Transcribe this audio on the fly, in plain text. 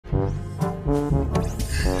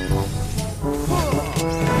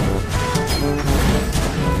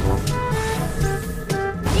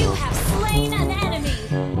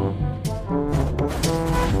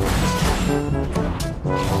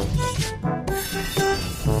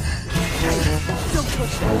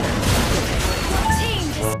Team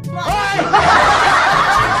Hoy!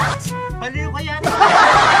 Baliw ka yan!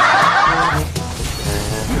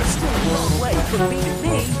 You're still a long way from beating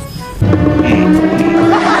me.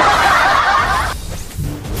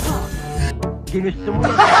 Ginusto mo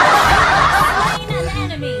yan. slain an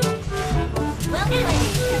enemy. Well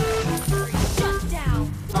played. Shut down.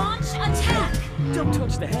 Launch attack. Don't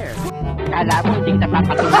touch the hair. Kala mo hindi kita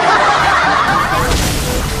papatuloy.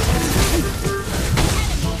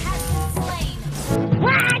 Enemy has been slain.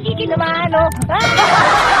 Wah! Gigi naman, oh!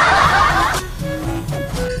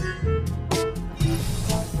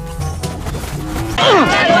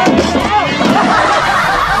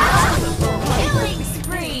 Killing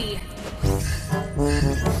spree.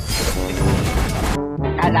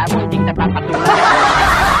 Kala mo hindi kita papatuloy.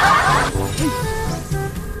 Double kill.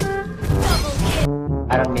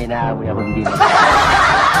 Parang may naamoy ako hindi.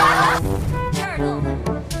 Turtle.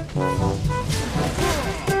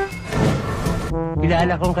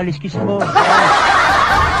 Kilala kong kaliskis mo.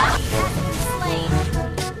 Slain.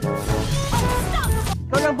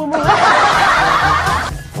 Ikaw lang bumuha.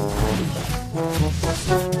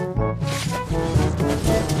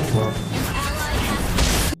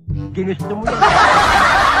 Ginusto mo yan.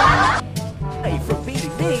 Hey, for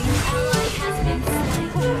beating me. Ally has been slain.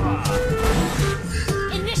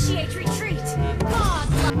 Initiate retreat. God.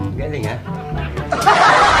 Galing, ha?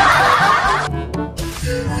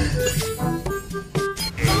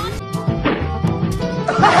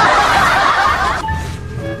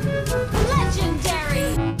 Legendary.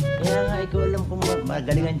 Kaya nga, ikaw alam kung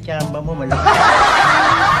magaling ang tsamba mo, malaki.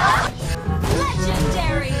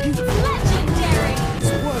 Legendary. Legendary.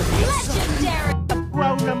 Legendary.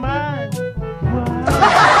 Wow naman!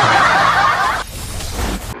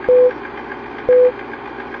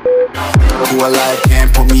 Who alive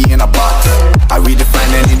can't put me in a box. I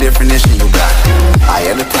redefine any definition you got. I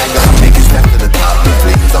am the tiger, I'm making steps to the top. The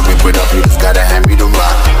flames, I'll rip it up, you just gotta hand me the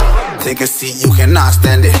rock. Take a seat, you cannot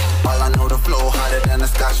stand it. All I know, the flow harder than a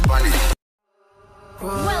Scotch bunny.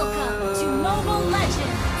 Welcome to Mobile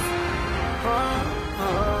Legends. 5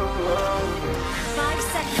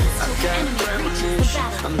 seconds till the enemy reaches the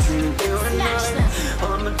battle. Smash them.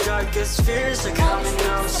 All my darkest fears are coming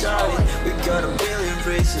outside. We got a billion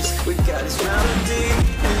races, we got this melody.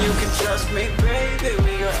 And you can trust me, baby,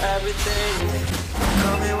 we got everything.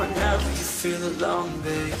 Call me whenever you feel alone,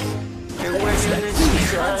 babe. And when you need to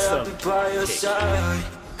cry, I'll be by your side.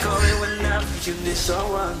 Call me whenever you need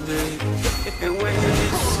someone, babe. And when you need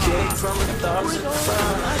to escape from 1,000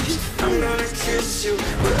 fires, I'm gonna kiss you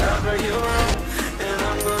wherever you are. And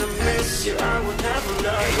I'm gonna miss you, I will never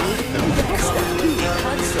lie. Call me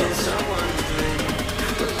whenever you need someone, babe.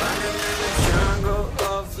 We're running in the jungle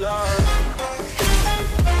of love.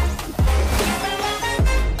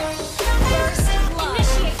 First blood.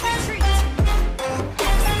 Initiate retreat.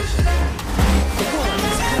 One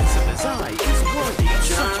as handsome as I is worthy of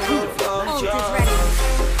such beautiful Ult magic. is ready.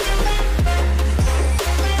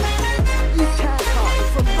 You can't hide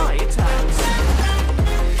from my attacks.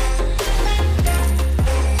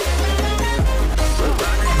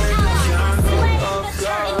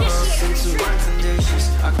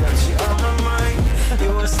 I got you on my mind. You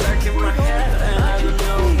were stuck in my head and I don't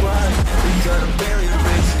know why. We got a billion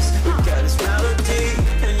races, we got this melody.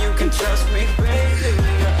 And you can trust me, baby, we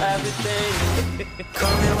got everything.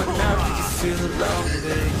 Call me whenever you feel alone,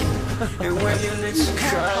 babe. And when you need to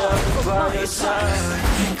cry, I'll be by your side.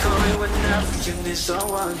 Call me whenever you need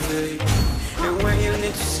someone, babe. And when you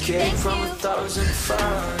need to escape from 1,000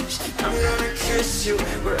 fires, I'm gonna kiss you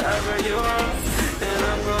wherever you are. And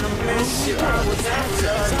I'm gonna miss you, I will never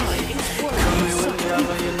lie. Call me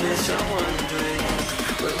whenever you need someone, babe.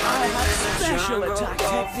 But I have special attack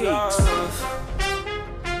techniques.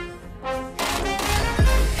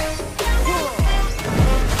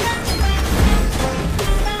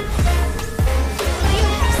 You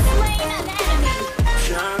have slain an enemy.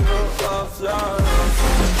 Jungle of love.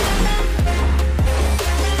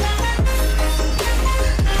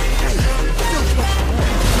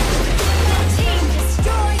 Team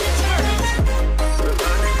destroy the turret. We're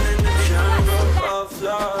running in the jungle of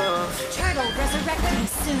love. Turtle resurrecting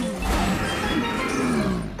soon.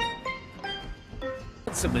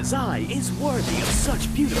 Handsome as I is worthy of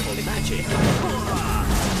such beautiful magic.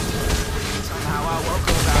 Somehow I woke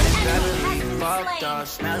up out in Beverly, fucked up,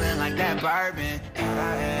 smelling like that bourbon. And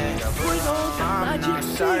I end up Bring all the I'm magic, not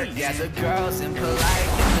certain. please. Yeah, the girls impolite in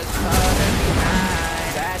the club every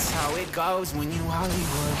night. That's how it goes when you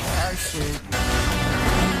Hollywood perfect.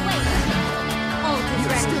 Wait. Ult is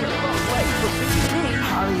You're still a ready. long way from beating me.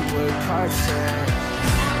 Hollywood perfect.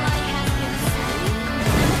 Ally has been slain.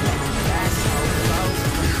 That's how it goes.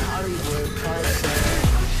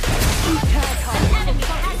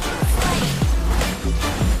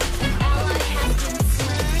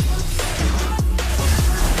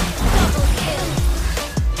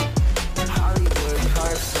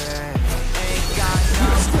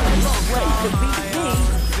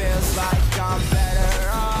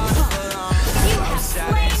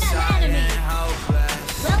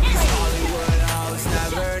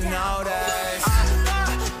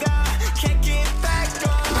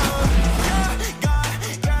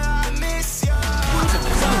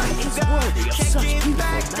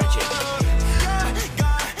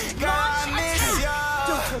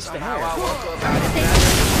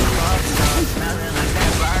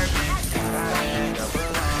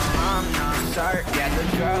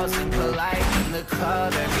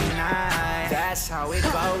 how it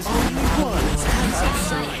goes. Only one's handsome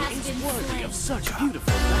side is worthy of such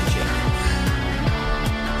beautiful magic.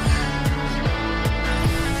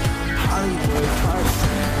 Hollywood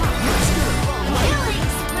person. Killing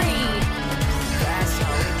spree. That's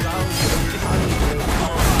how it goes. Hollywood.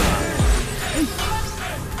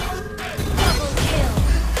 Double kill.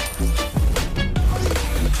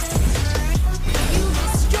 You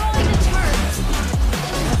destroyed a turret.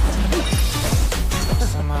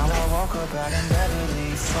 Somehow I woke up out in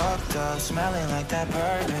Beverly, fucked up, smelling like that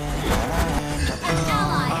bourbon. All I end up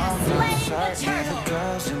alone. I'm not certain the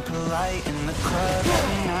girls impolite in the club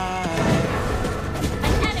every night.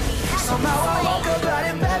 An enemy has Somehow I woke up out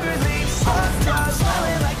in Beverly, fucked up,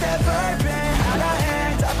 smelling like that bourbon. All I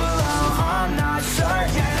end up alone. I'm not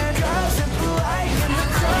certain girls impolite in the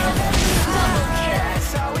club every night.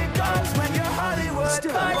 That's how it goes when you're Hollywood.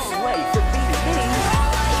 Still a long way from beating me.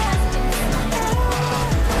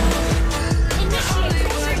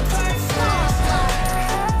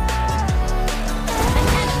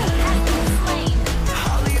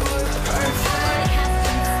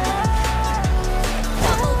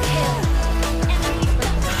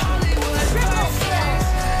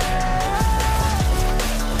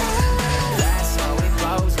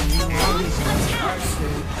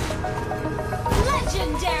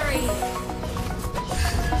 Legendary!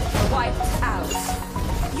 Wiped out.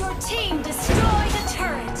 Your team destroyed a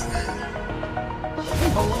turret.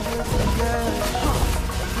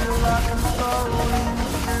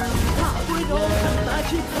 Bring on the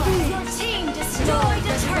magic beat. Your team destroyed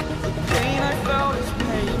a turret. Pain I felt is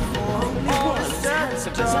paid for. Only one's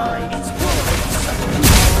handsome design is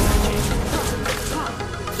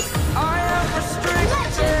I am restricted,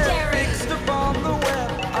 Legendary. fixed upon the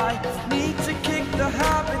web. I need to kick the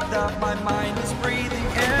habit that my mind is breathing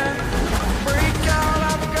in. Break out,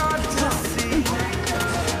 I've got to see.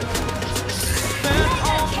 Spent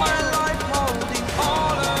all my life holding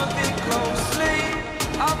all of it closely.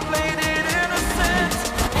 I played it innocent,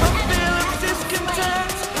 I'm feeling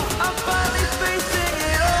discontent. I'm finally facing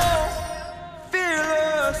it all,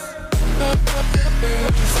 fearless.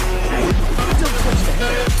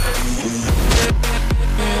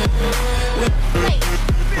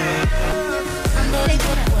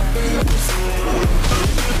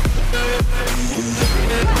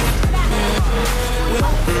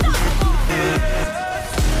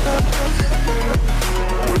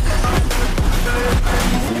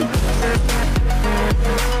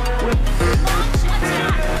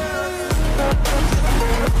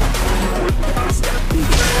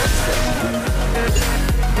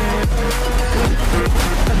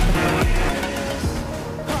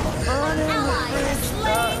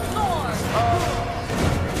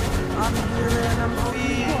 I'm here and I'm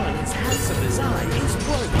feeling one's handsome design is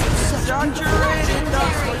worthy of such saturated.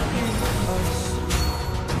 That's what Legendary. keeps us.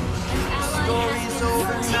 An ally Story's has been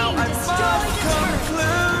over slain. now. Your I team must destroyed a come turret.